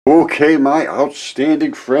Okay, my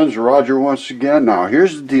outstanding friends, Roger once again. Now,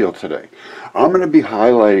 here's the deal today. I'm going to be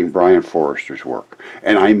highlighting Brian Forrester's work,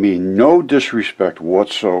 and I mean no disrespect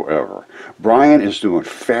whatsoever. Brian is doing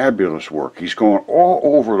fabulous work. He's going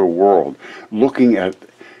all over the world looking at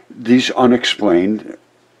these unexplained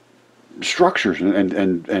structures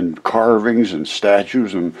and carvings and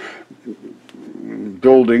statues and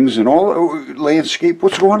buildings and all landscape.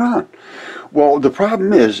 What's going on? Well, the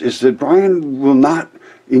problem is that Brian will not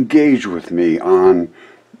engage with me on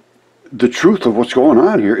the truth of what's going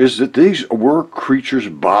on here. Is that these were creatures'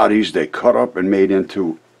 bodies they cut up and made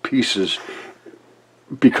into pieces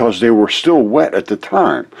because they were still wet at the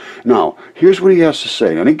time. Now, here's what he has to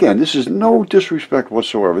say. And again, this is no disrespect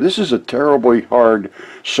whatsoever. This is a terribly hard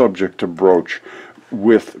subject to broach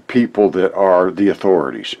with people that are the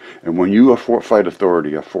authorities. And when you fight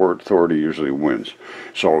authority, authority usually wins.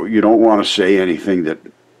 So you don't want to say anything that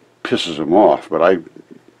pisses them off, but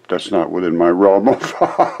that's not within my realm of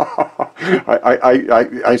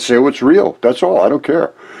I say what's real. That's all. I don't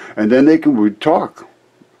care. And then we'd talk.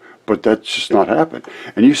 But that's just not happened.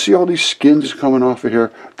 And you see all these skins coming off of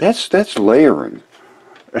here? That's layering.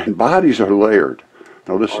 And bodies are layered.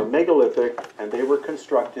 Now listen. Are megalithic, and they were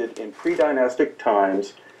constructed in pre-dynastic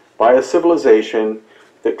times by a civilization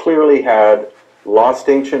that clearly had lost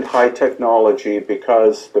ancient high technology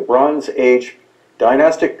because the Bronze Age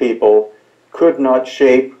dynastic people could not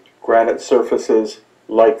shape granite surfaces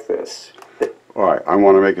like this. All right, I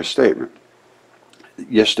want to make a statement.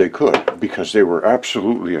 Yes, they could, because they were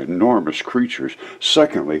absolutely enormous creatures.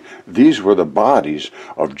 Secondly, these were the bodies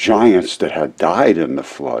of giants that had died in the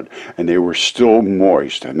flood, and they were still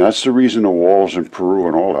moist. And that's the reason the walls in Peru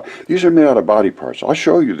and all that. These are made out of body parts. I'll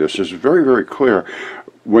show you this. It's very, very clear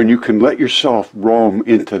when you can let yourself roam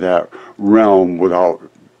into that realm without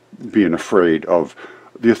being afraid of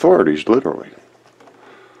the authorities, literally.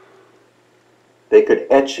 They could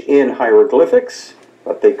etch in hieroglyphics,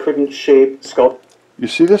 but they couldn't shape sculpt. You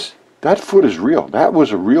see this? That foot is real. That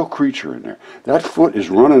was a real creature in there. That foot is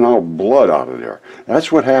running out blood out of there.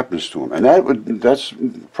 That's what happens to him. And that's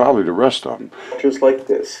probably the rest of them. Just like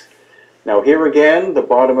this. Now here again, the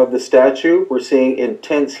bottom of the statue, we're seeing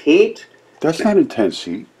intense heat. That's not intense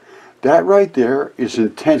heat. That right there is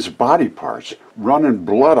intense body parts running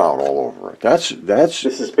blood out all over it. That's. This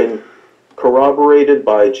has been corroborated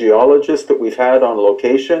by geologists that we've had on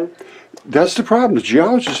location. That's the problem. The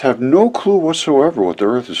geologists have no clue whatsoever what the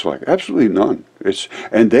Earth is like. Absolutely none.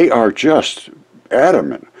 And they are just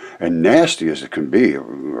adamant and nasty as it can be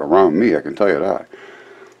around me, I can tell you that.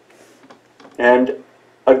 And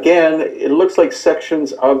again, it looks like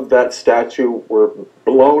sections of that statue were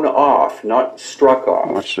blown off, not struck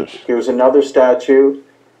off. Watch this. Here's another statue.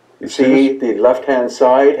 You see the left-hand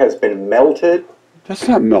side has been melted. That's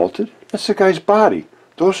not melted. That's the guy's body.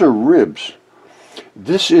 Those are ribs.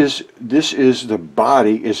 This is the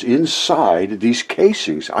body is inside these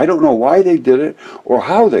casings. I don't know why they did it or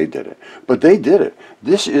how they did it, but they did it.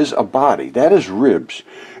 This is a body. That is ribs.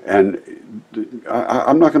 And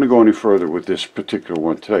I'm not going to go any further with this particular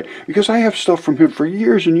one today because I have stuff from him for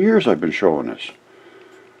years and years I've been showing this.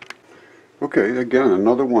 Okay, again,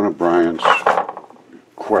 another one of Brian's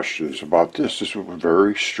questions about this. This was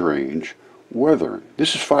very strange weathering.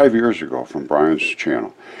 This is 5 years ago from Brian's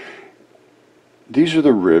channel. These are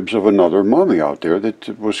the ribs of another mummy out there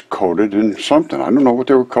that was coated in something. I don't know what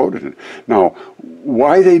they were coated in. Now,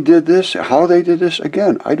 why they did this, how they did this,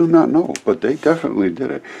 again, I do not know, but they definitely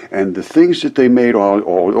did it. And the things that they made, all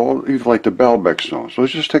like the Baalbek stones. So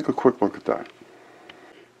let's just take a quick look at that.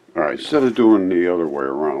 All right, instead of doing the other way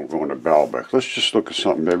around, going to Baalbek, let's just look at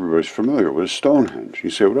something everybody's familiar with, Stonehenge. You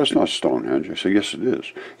say, well, that's not Stonehenge. I say, yes, it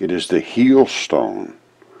is. It is the heel stone.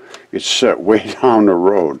 It's set way down the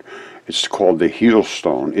road. It's called the heel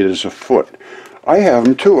stone. It is a foot. I have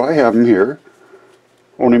them too. I have them here.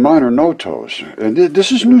 Only mine are no toes. And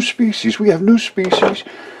this is new species. We have new species.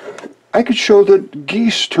 I could show that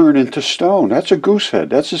geese turn into stone. That's a goose head.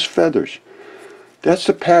 That's his feathers. That's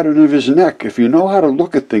the pattern of his neck. If you know how to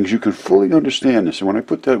look at things, you can fully understand this. And when I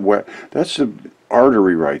put that wet, that's the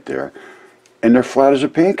artery right there. And they're flat as a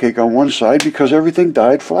pancake on one side because everything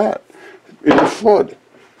died flat in the flood.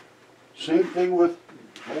 Same thing with,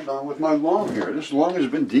 hold on, with my lung here. This lung has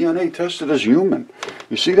been DNA tested as human.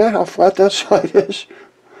 You see that, how flat that side is?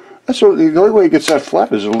 That's the only way it gets that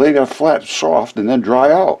flat is to lay that flat, soft, and then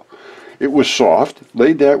dry out. It was soft,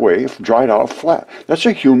 laid that way, dried out flat. That's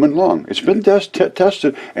a human lung. It's been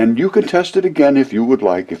tested, and you can test it again if you would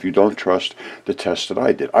like, if you don't trust the test that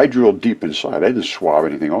I did. I drilled deep inside. I didn't swab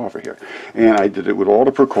anything off of here. And I did it with all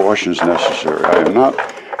the precautions necessary. I am not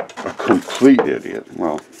a complete idiot.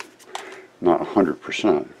 Well, not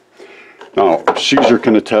 100%. Now, Caesar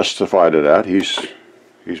can testify to that. He's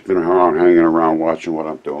been around, hanging around, watching what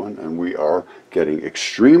I'm doing, and we are getting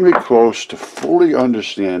extremely close to fully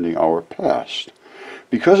understanding our past.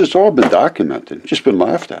 Because it's all been documented, just been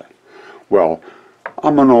laughed at. Well,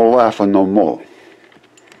 I'm gonna laugh and no more.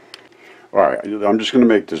 Alright, I'm just going to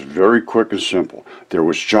make this very quick and simple. There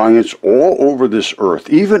was giants all over this earth,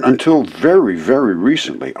 even until very, very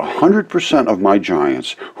recently. 100% of my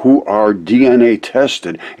giants who are DNA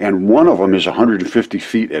tested, and one of them is 150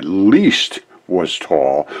 feet at least, was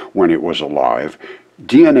tall when it was alive.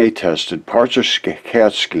 DNA tested, parts are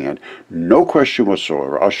CAT scanned, no question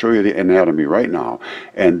whatsoever. I'll show you the anatomy right now.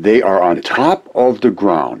 And they are on top of the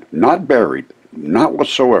ground, not buried. Not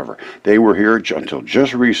whatsoever. They were here until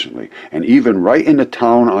just recently. And even right in the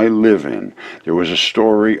town I live in, there was a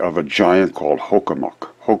story of a giant called Hokamak.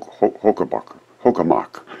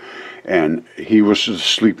 And he was a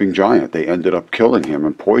sleeping giant. They ended up killing him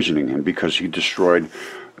and poisoning him because he destroyed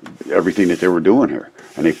everything that they were doing here.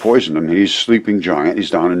 And they poisoned him. He's a sleeping giant.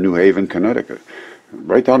 He's down in New Haven, Connecticut.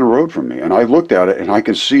 Right down the road from me. And I looked at it and I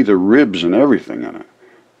can see the ribs and everything in it.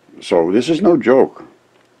 So this is no joke.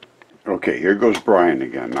 Okay, here goes Brian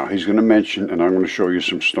again. Now he's going to mention, and I'm going to show you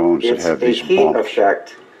some stones that have these bumps. It's a heat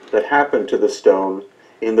effect that happened to the stone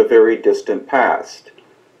in the very distant past.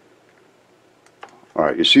 All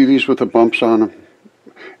right, you see these with the bumps on them?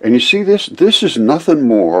 And you see this? This is nothing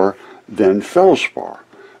more than feldspar.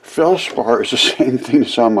 Feldspar is the same thing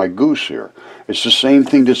that's on my goose here. It's the same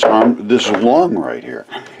thing that's on this lung right here.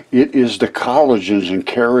 It is the collagens and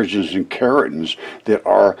keratins that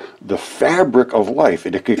are the fabric of life.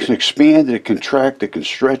 It can expand, it can contract, it can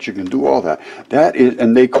stretch, it can do all that. That is,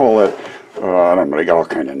 and they call it, I don't know, they got all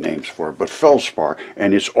kind of names for it, but feldspar.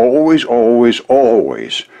 And it's always, always,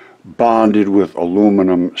 always bonded with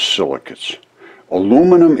aluminum silicates.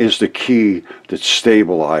 Aluminum is the key that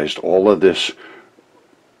stabilized all of this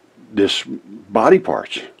body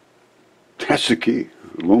parts. That's the key,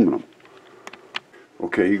 aluminum.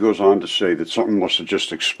 Okay, he goes on to say that something must have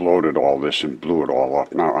just exploded all this and blew it all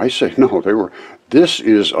up. Now, I say no, this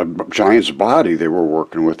is a giant's body they were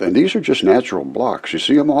working with, and these are just natural blocks. You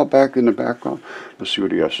see them all back in the background? Let's see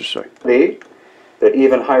what he has to say. That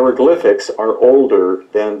even hieroglyphics are older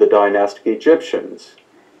than the dynastic Egyptians.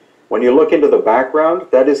 When you look into the background,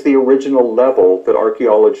 that is the original level that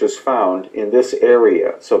archaeologists found in this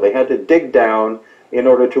area. So they had to dig down in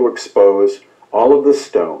order to expose all of the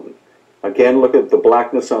stone. Again, look at the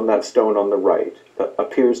blackness on that stone on the right. That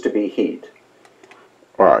appears to be heat.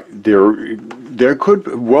 All right, there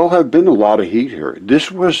could well have been a lot of heat here.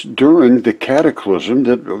 This was during the cataclysm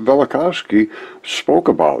that Velikovsky spoke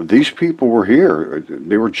about. These people were here.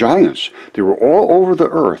 They were giants. They were all over the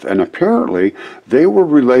earth, and apparently they were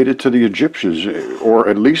related to the Egyptians, or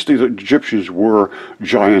at least the Egyptians were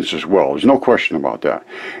giants as well. There's no question about that.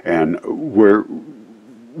 And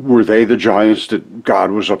were they the giants that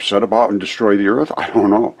God was upset about and destroyed the earth? I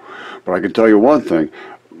don't know. But I can tell you one thing.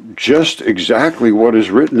 Just exactly what is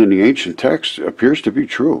written in the ancient text appears to be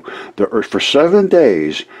true. The earth, for 7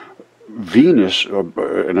 days, Venus,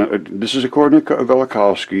 this is according to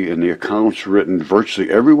Velikovsky, and the accounts written virtually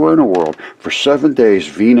everywhere in the world, for 7 days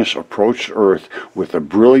Venus approached Earth with a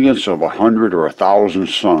brilliance of 100 or 1,000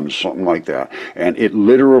 suns, something like that. And it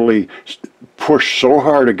literally pushed so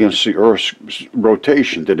hard against the Earth's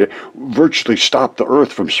rotation that it virtually stopped the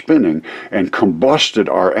Earth from spinning and combusted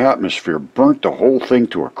our atmosphere, burnt the whole thing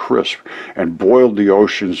to a crisp, and boiled the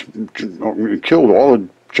oceans, killed all the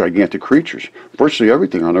gigantic creatures. Virtually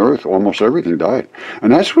everything on Earth, almost everything died.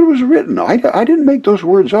 And that's what was written. I didn't make those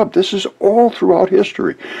words up. This is all throughout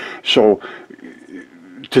history. So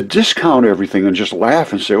to discount everything and just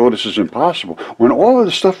laugh and say, oh, this is impossible, when all of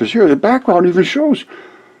the stuff is here, the background even shows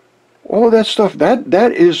all of that stuff.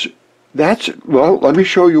 Well, let me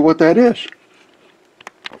show you what that is.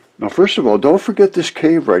 Now, first of all, don't forget this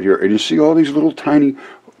cave right here. And you see all these little tiny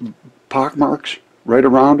pock marks right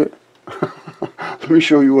around it? Let me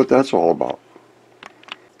show you what that's all about.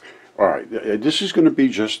 All right, this is going to be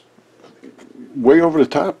just way over the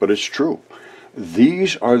top, but it's true.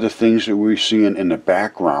 These are the things that we're seeing in the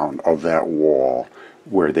background of that wall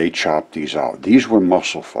where they chopped these out. These were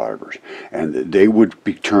muscle fibers, and they would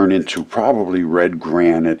be turned into probably red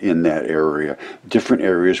granite in that area. Different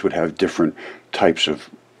areas would have different types of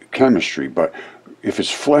chemistry, but if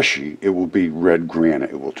it's fleshy, it will be red granite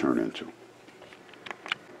it will turn into.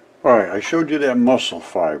 All right, I showed you that muscle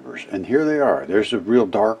fibers, and here they are. There's the real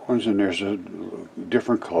dark ones, and there's the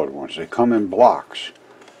different colored ones. They come in blocks.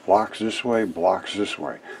 Blocks this way, blocks this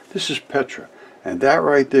way. This is Petra. And that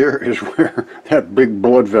right there is where that big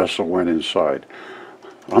blood vessel went inside.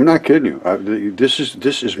 I'm not kidding you. This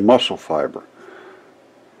is muscle fiber.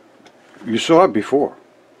 You saw it before.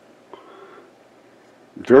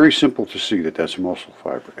 Very simple to see that that's muscle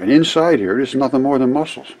fiber. And inside here, there's nothing more than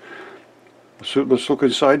muscles. So let's look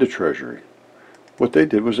inside the treasury. What they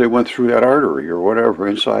did was they went through that artery or whatever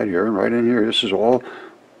inside here and right in here. This is all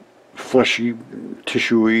fleshy,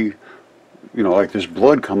 tissuey, you know, like this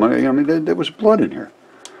blood coming. I mean, there was blood in here.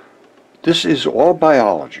 This is all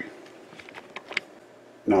biology.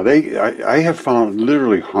 Now, I have found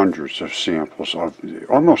literally hundreds of samples of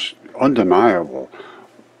almost undeniable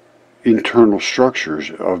internal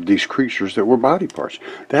structures of these creatures that were body parts.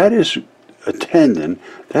 That is a tendon.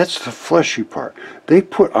 That's the fleshy part. They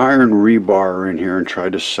put iron rebar in here and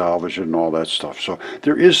tried to salvage it and all that stuff. So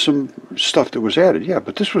there is some stuff that was added. Yeah,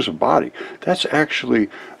 but this was a body. That's actually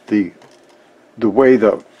the way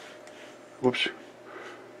the, whoops.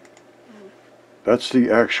 That's the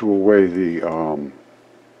actual way the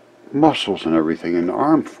muscles and everything in the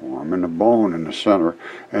arm form and the bone in the center.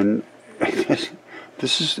 And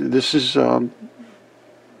this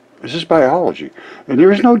is biology, and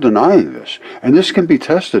there is no denying this. And this can be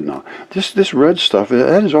tested now. This red stuff,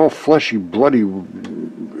 that is all fleshy, bloody,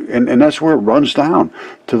 and that's where it runs down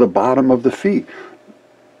to the bottom of the feet.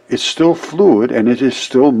 It's still fluid, and it is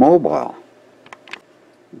still mobile.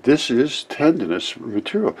 This is tendinous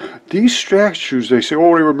material. These statues, they say,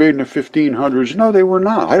 oh, they were made in the 1500s. No, they were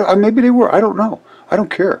not. Maybe they were. I don't know. I don't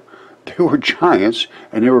care. They were giants,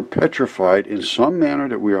 and they were petrified in some manner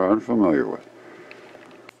that we are unfamiliar with.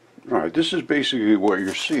 All right, this is basically what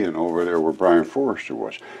you're seeing over there where Brian Forrester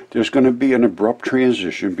was. There's going to be an abrupt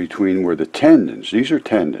transition between where the tendons, these are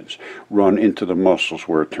tendons, run into the muscles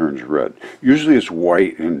where it turns red. Usually it's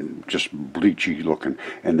white and just bleachy looking,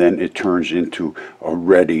 and then it turns into a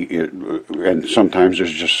reddy, and sometimes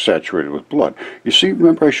it's just saturated with blood. You see,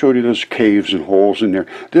 remember I showed you those caves and holes in there?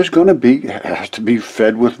 There's going to be, has to be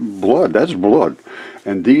fed with blood. That's blood.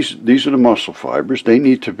 And these are the muscle fibers. They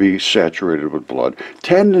need to be saturated with blood.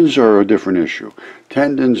 Tendons are a different issue.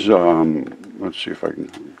 Tendons, let's see if I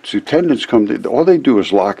can see. Tendons all they do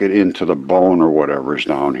is lock it into the bone or whatever is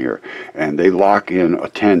down here, and they lock in a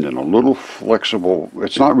tendon, a little flexible.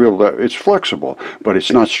 It's not real. It's flexible, but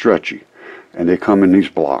it's not stretchy, and they come in these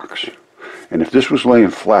blocks. And if this was laying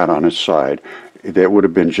flat on its side, that would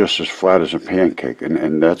have been just as flat as a pancake,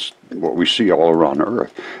 and that's what we see all around the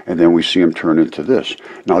earth. And then we see them turn into this.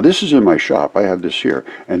 Now this is in my shop. I have this here,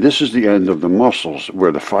 and this is the end of the muscles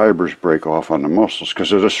where the fibers break off on the muscles,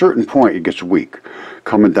 because at a certain point it gets weak.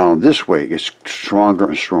 Coming down this way, it gets stronger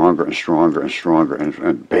and stronger and stronger and stronger,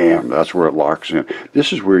 and bam, that's where it locks in.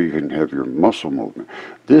 This is where you can have your muscle movement.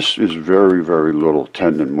 This is very, very little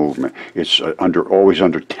tendon movement. It's always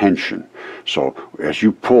under tension. So as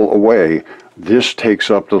you pull away, this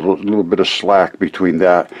takes up the little bit of slack between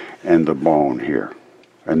that and the bone here.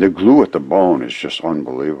 And the glue at the bone is just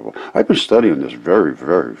unbelievable. I've been studying this very,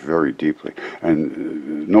 very, very deeply,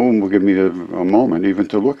 and no one will give me a moment even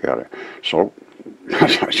to look at it. So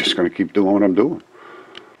I'm just going to keep doing what I'm doing.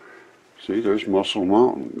 See, there's Muscle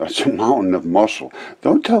Mountain. That's a mountain of muscle.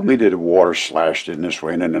 Don't tell me that the water slashed in this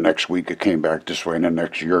way, and then the next week it came back this way, and the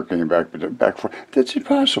next year it came back for. That's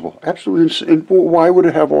impossible. Absolutely insane. Why would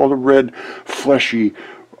it have all the red, fleshy,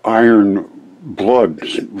 iron blood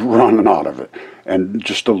running out of it, and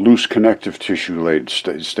just a loose connective tissue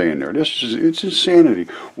staying there? It's insanity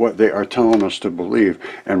what they are telling us to believe,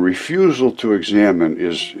 and refusal to examine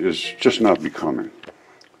is just not becoming.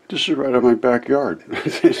 This is right in my backyard.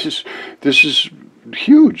 This is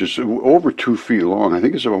huge. It's over 2 feet long. I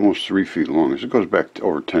think it's almost 3 feet long. It goes back to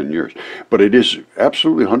over 10 years. But it is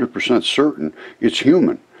absolutely 100% certain it's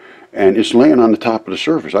human. And it's laying on the top of the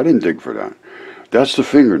surface. I didn't dig for that. That's the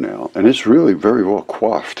fingernail. And it's really very well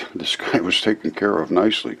coiffed. This guy was taken care of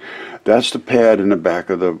nicely. That's the pad in the back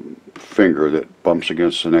of the finger that bumps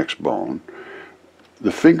against the next bone.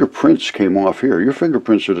 The fingerprints came off here. Your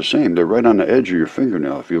fingerprints are the same. They're right on the edge of your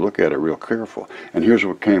fingernail if you look at it real careful. And here's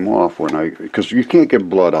what came off because you can't get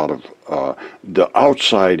blood out of the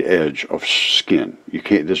outside edge of skin. You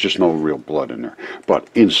can't. There's just no real blood in there. But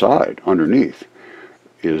inside, underneath,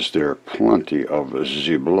 is there plenty of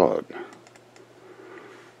the blood.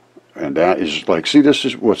 And that is like, see, this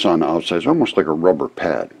is what's on the outside. It's almost like a rubber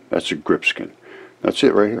pad. That's a grip skin. That's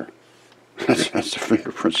it right here. That's the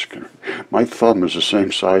fingerprint skin. My thumb is the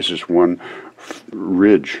same size as one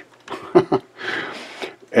ridge.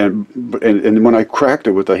 and when I cracked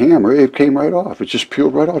it with a hammer, it came right off. It just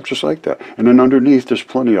peeled right off just like that. And then underneath, there's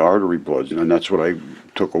plenty of artery blood, and that's what I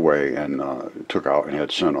took away and took out and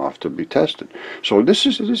had sent off to be tested. So this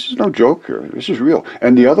is no joke here. This is real.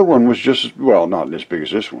 And the other one was just, well, not as big as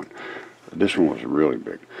this one. This one was really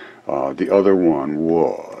big. The other one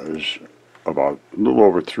was about a little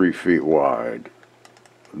over 3 feet wide,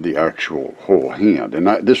 the actual whole hand. And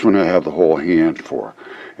this one I have the whole hand for,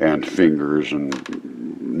 and fingers and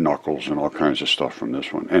knuckles and all kinds of stuff from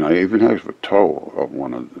this one. And I even have a toe of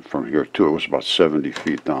one from here too. It was about 70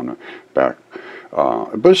 feet down the back.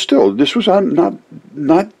 But still, this was on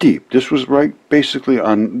not deep. This was right basically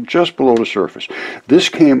on just below the surface. This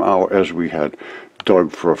came out as we had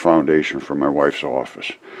dug for a foundation for my wife's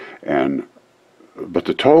office, but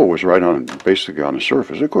the toe was right on, basically on the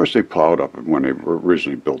surface. Of course, they plowed up when they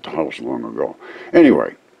originally built the house long ago.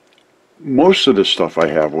 Anyway, most of the stuff I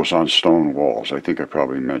have was on stone walls. I think I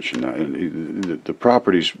probably mentioned that. And the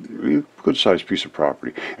property's a good-sized piece of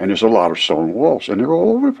property, and there's a lot of stone walls, and they're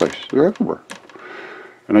all over the place. They're everywhere.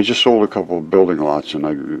 And I just sold a couple of building lots,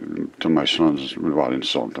 and to my sons. Well, I didn't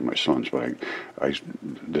sell them to my sons, but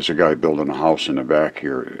there's a guy building a house in the back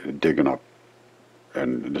here, digging up,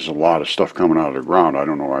 and there's a lot of stuff coming out of the ground. I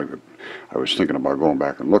don't know. I was thinking about going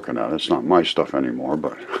back and looking at it. It's not my stuff anymore,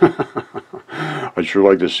 but I'd sure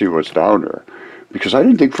like to see what's down there, because I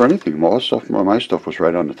didn't dig for anything. All my stuff was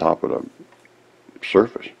right on the top of the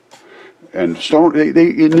surface. And stone, they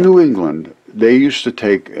in New England, they used to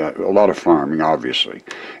take a lot of farming, obviously,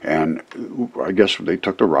 and I guess they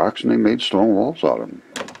took the rocks and they made stone walls out of them.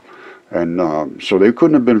 And so they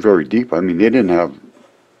couldn't have been very deep. I mean, they didn't have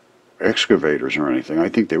excavators or anything. I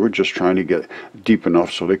think they were just trying to get deep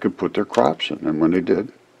enough so they could put their crops in. And when they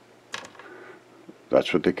did,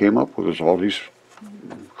 that's what they came up with, was all these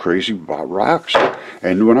crazy rocks.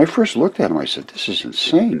 And when I first looked at them, I said, this is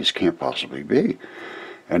insane. This can't possibly be.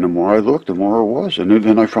 And the more I looked, the more it was. And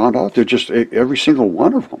then I found out that just every single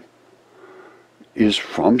one of them is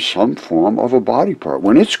from some form of a body part.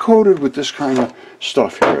 When it's coated with this kind of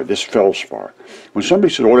stuff here, this feldspar, when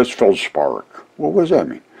somebody said, oh, that's feldsparic, well, what does that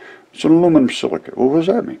mean? It's an aluminum silicate. Well, what does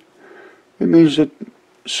that mean? It means that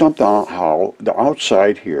somehow the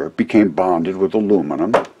outside here became bonded with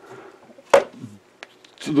aluminum,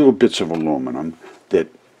 little bits of aluminum that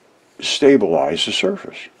stabilize the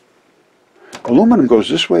surface. Aluminum goes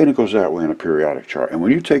this way and it goes that way in a periodic chart. And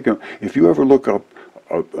when you take if you ever look up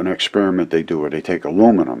an experiment they do where they take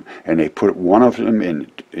aluminum and they put one of them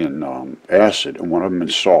in acid and one of them in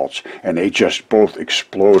salts, and they just both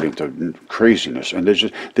explode into craziness, and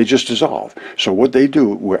they just dissolve. So what they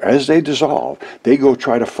do, as they dissolve, they go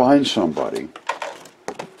try to find somebody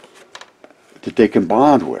that they can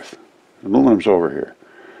bond with. Aluminum's over here.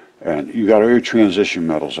 And you got all your transition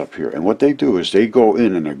metals up here. And what they do is they go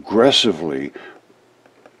in and aggressively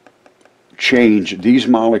change these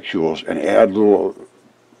molecules and add little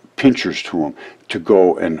pinchers to them to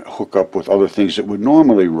go and hook up with other things that would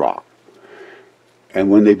normally rot.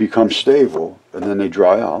 And when they become stable and then they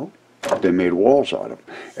dry out, they made walls out of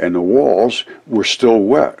them. And the walls were still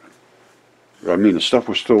wet. I mean, the stuff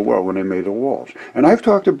was still wet when they made the walls. And I've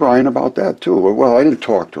talked to Brian about that too. Well, I didn't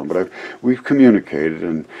talk to him, but we've communicated,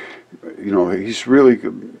 and you know, he's really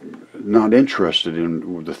not interested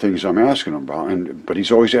in the things I'm asking him about. But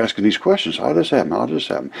he's always asking these questions: how does this happen? How does this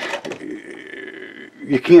happen?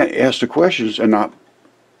 You can't ask the questions and not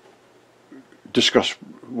discuss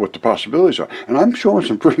what the possibilities are. And I'm showing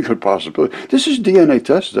some pretty good possibilities. This is DNA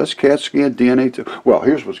tested. That's CAT scan, DNA. Well,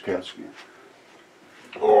 here's what's CAT scan.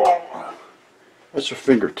 Oh, that's a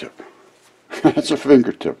fingertip. That's a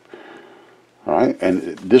fingertip. All right,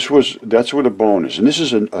 and that's where the bone is. And this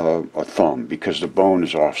is a thumb, because the bone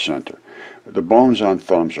is off center. The bones on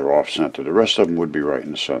thumbs are off center. The rest of them would be right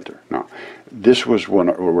in the center. Now, this was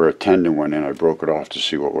where a tendon went in. I broke it off to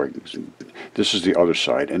see what way. This is the other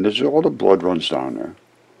side, and there's all the blood runs down there.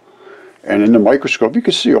 And in the microscope, you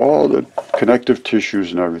can see all the connective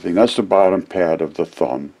tissues and everything. That's the bottom pad of the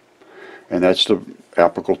thumb, and that's the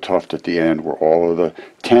apical tuft at the end where all of the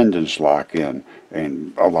tendons lock in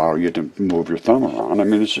and allow you to move your thumb around. I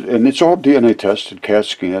mean, it's all DNA tested, CAT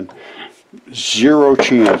scan. Zero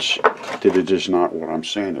chance that it is not what I'm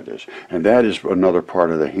saying it is. And that is another part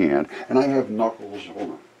of the hand. And I have knuckles.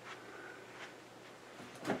 Hold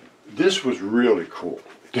on. This was really cool.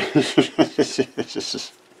 This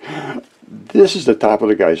is the top of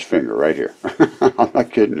the guy's finger right here. I'm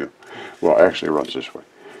not kidding you. Well, actually it runs this way.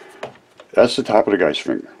 That's the top of the guy's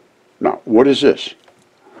finger. Now, what is this?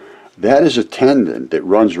 That is a tendon that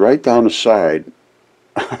runs right down the side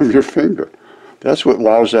of your finger. That's what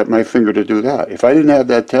allows my finger to do that. If I didn't have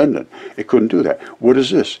that tendon, it couldn't do that. What is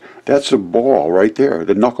this? That's the ball right there,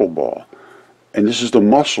 the knuckle ball. And this is the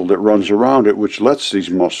muscle that runs around it, which lets these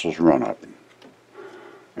muscles run up.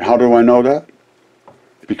 And how do I know that?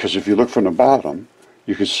 Because if you look from the bottom,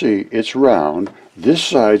 you can see it's round. This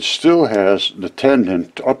side still has the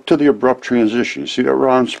tendon up to the abrupt transition. You see that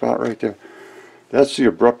round spot right there? That's the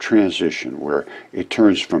abrupt transition where it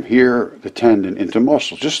turns from here, the tendon, into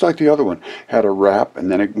muscle. Just like the other one had a wrap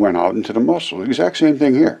and then it went out into the muscle. The exact same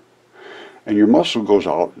thing here. And your muscle goes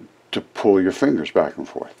out to pull your fingers back and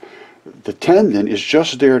forth. The tendon is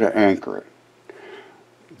just there to anchor it.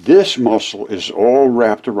 This muscle is all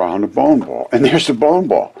wrapped around the bone ball. And there's the bone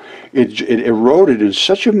ball. It eroded in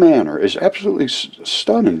such a manner. It's absolutely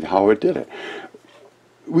stunning how it did it.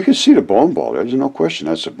 We can see the bone ball. There's no question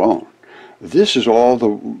that's a bone. This is all the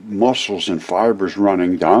muscles and fibers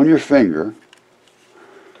running down your finger,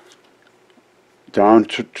 down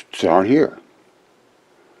here.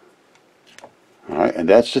 All right, and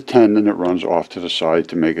that's the tendon that runs off to the side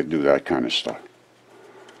to make it do that kind of stuff.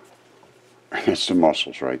 And that's the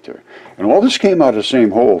muscles right there. And all this came out of the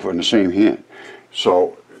same hole in the same hand.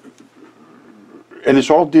 So, and it's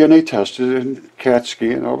all DNA tested and CAT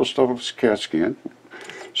scan, all the stuff is CAT scan.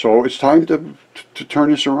 So it's time to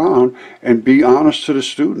turn this around and be honest to the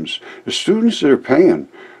students. The students that are paying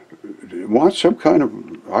want some kind of,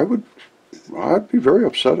 I'd be very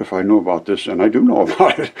upset if I knew about this, and I do know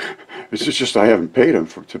about it. It's just I haven't paid them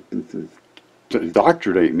to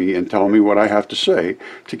indoctrinate me and tell me what I have to say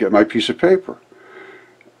to get my piece of paper.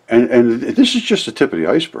 And this is just the tip of the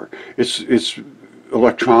iceberg. It's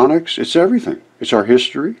electronics, it's everything. It's our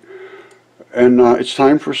history. And it's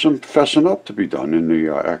time for some fessing up to be done in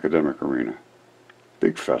the academic arena.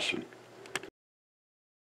 Big fessing.